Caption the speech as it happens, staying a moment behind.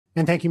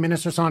And thank you,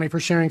 Minister Sawhney,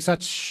 for sharing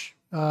such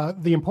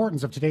the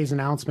importance of today's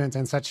announcement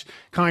and such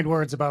kind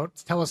words about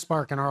TELUS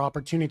Spark and our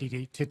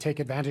opportunity to take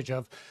advantage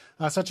of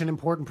such an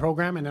important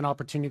program and an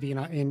opportunity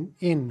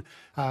in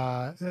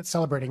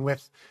celebrating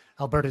with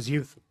Alberta's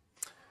youth.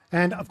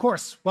 And of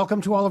course,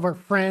 welcome to all of our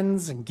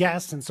friends and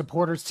guests and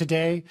supporters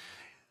today.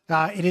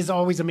 It is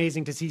always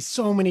amazing to see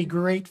so many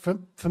great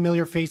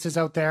familiar faces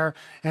out there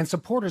and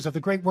supporters of the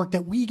great work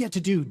that we get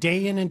to do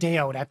day in and day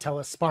out at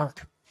TELUS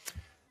Spark.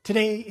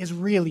 Today is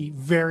really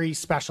very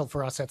special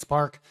for us at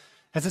Spark,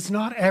 as it's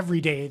not every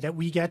day that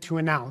we get to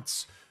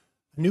announce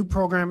a new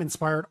program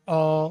inspired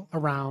all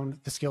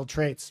around the skilled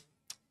trades.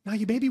 Now,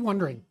 you may be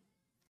wondering,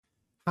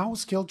 how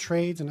skilled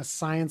trades and a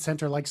science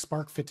center like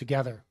Spark fit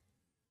together?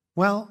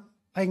 Well,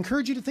 I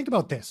encourage you to think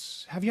about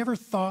this. Have you ever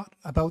thought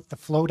about the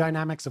flow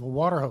dynamics of a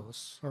water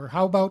hose? Or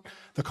how about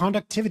the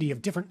conductivity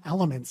of different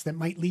elements that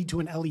might lead to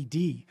an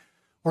LED?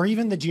 Or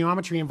even the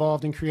geometry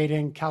involved in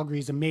creating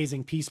Calgary's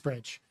amazing Peace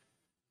Bridge?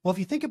 Well, if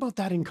you think about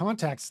that in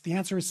context, the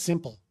answer is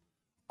simple.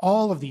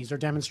 All of these are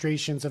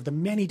demonstrations of the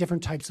many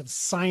different types of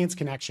science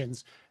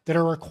connections that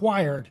are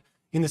required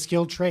in the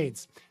skilled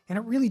trades. And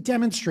it really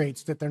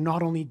demonstrates that they're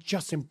not only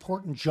just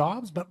important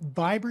jobs, but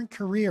vibrant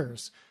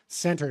careers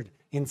centered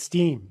in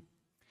STEAM.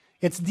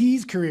 It's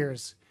these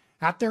careers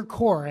at their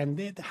core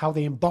and how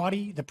they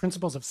embody the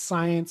principles of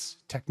science,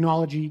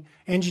 technology,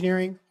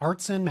 engineering,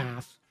 arts, and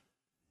math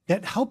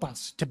that help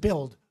us to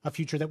build a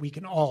future that we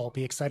can all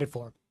be excited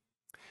for.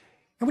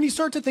 And when you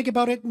start to think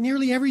about it,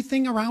 nearly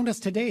everything around us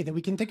today that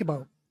we can think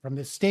about, from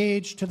this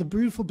stage to the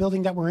beautiful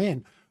building that we're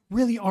in,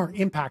 really are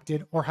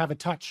impacted or have a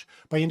touch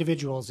by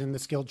individuals in the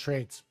skilled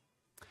trades.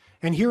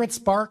 And here at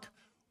Spark,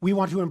 we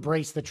want to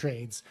embrace the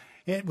trades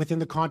within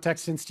the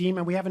context in STEAM,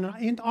 and we have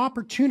an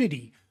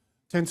opportunity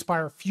to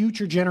inspire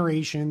future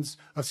generations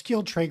of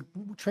skilled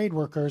trade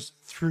workers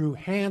through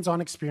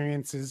hands-on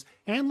experiences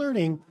and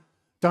learning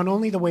done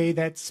only the way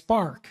that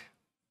Spark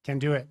can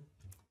do it.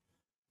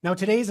 Now,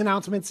 today's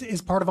announcements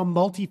is part of a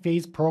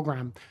multi-phase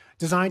program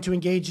designed to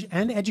engage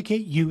and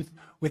educate youth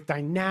with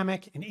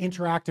dynamic and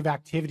interactive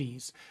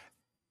activities.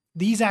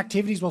 These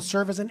activities will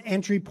serve as an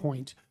entry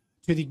point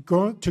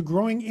to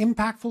growing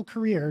impactful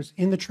careers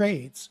in the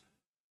trades.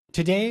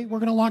 Today, we're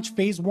going to launch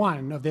phase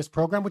 1 of this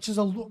program, which is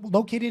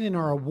located in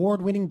our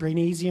award-winning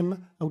Brainasium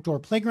outdoor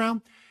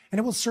playground, and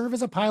it will serve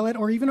as a pilot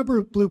or even a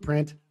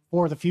blueprint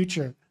for the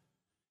future.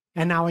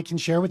 And now I can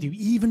share with you,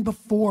 even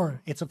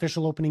before its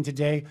official opening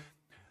today,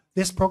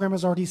 this program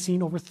has already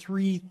seen over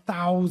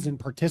 3,000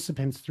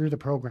 participants through the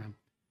program.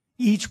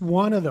 Each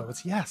one of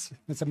those, yes,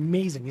 it's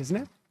amazing, isn't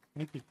it?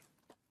 Thank you.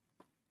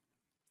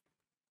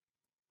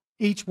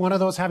 Each one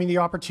of those having the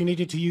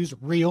opportunity to use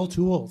real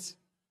tools,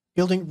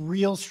 building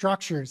real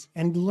structures,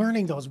 and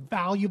learning those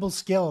valuable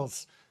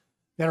skills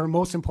that are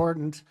most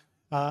important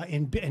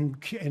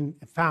and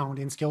found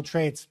in skilled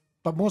trades.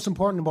 But most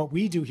important, what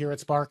we do here at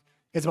Spark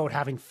is about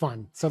having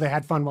fun. So they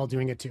had fun while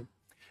doing it too.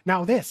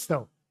 Now this,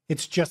 though,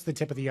 it's just the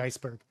tip of the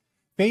iceberg.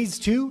 Phase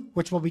 2,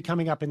 which will be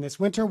coming up in this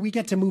winter, we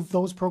get to move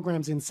those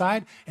programs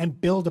inside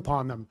and build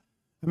upon them.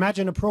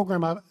 Imagine a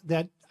program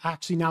that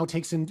actually now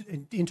takes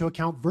into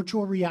account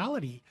virtual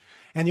reality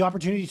and the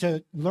opportunity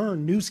to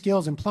learn new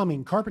skills in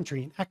plumbing,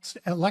 carpentry, and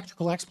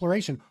electrical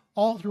exploration,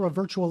 all through a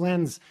virtual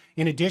lens,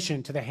 in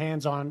addition to the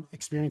hands-on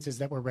experiences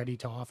that we're ready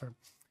to offer.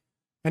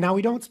 And now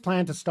we don't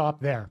plan to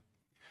stop there.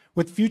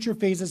 With future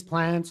phases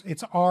plans,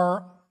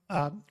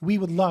 we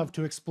would love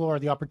to explore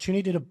the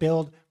opportunity to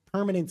build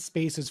permanent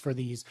spaces for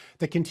these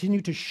that continue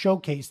to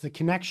showcase the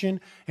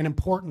connection and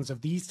importance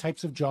of these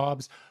types of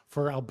jobs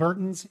for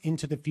Albertans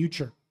into the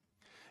future.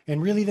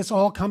 And really, this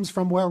all comes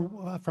from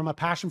a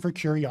passion for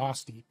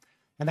curiosity.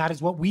 And that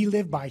is what we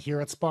live by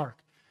here at Spark.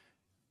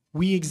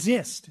 We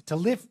exist to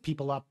lift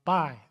people up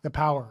by the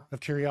power of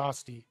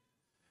curiosity.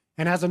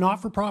 And as a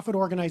not-for-profit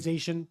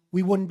organization,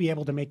 we wouldn't be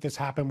able to make this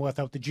happen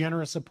without the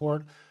generous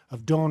support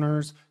of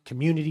donors,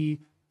 community,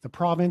 the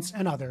province,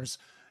 and others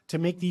to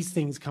make these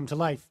things come to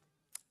life.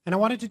 And I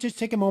wanted to just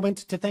take a moment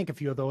to thank a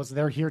few of those that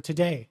are here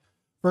today.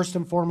 First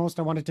and foremost,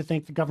 I wanted to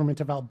thank the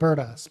Government of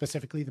Alberta,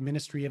 specifically the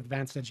Ministry of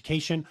Advanced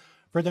Education,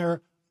 for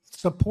their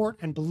support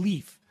and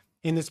belief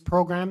in this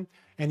program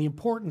and the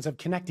importance of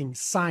connecting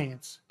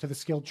science to the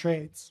skilled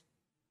trades.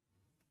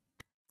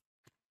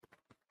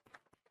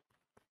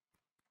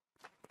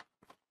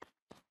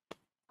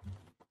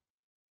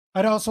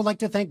 I'd also like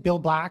to thank Bill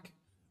Black,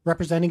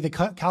 representing the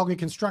Calgary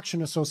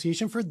Construction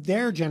Association, for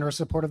their generous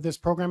support of this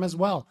program as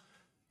well.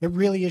 It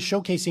really is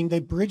showcasing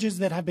the bridges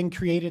that have been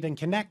created and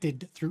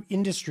connected through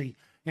industry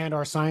and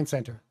our Science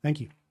Centre. Thank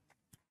you.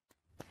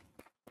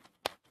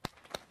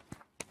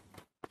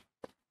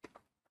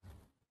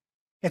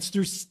 It's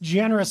through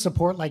generous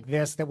support like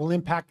this that will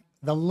impact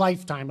the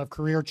lifetime of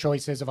career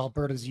choices of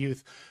Alberta's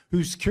youth,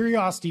 whose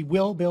curiosity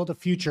will build a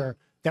future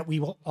that we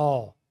will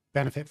all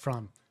benefit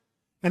from.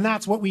 And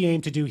that's what we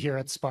aim to do here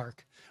at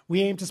Spark.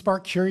 We aim to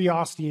spark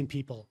curiosity in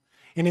people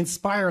and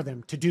inspire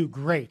them to do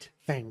great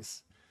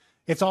things.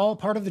 It's all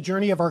part of the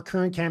journey of our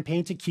current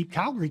campaign to keep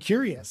Calgary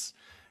curious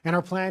and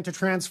our plan to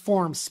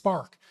transform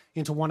Spark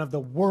into one of the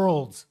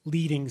world's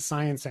leading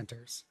science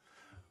centers.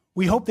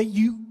 We hope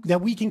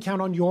that we can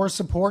count on your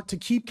support to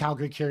keep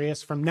Calgary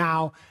curious from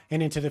now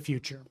and into the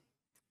future.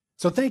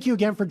 So thank you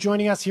again for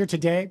joining us here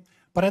today,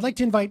 but I'd like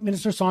to invite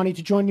Minister Sawhney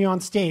to join me on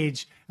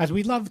stage as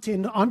we'd love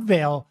to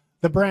unveil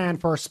the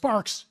brand for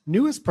Spark's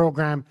newest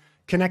program,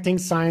 Connecting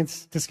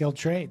Science to Skilled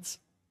Trades.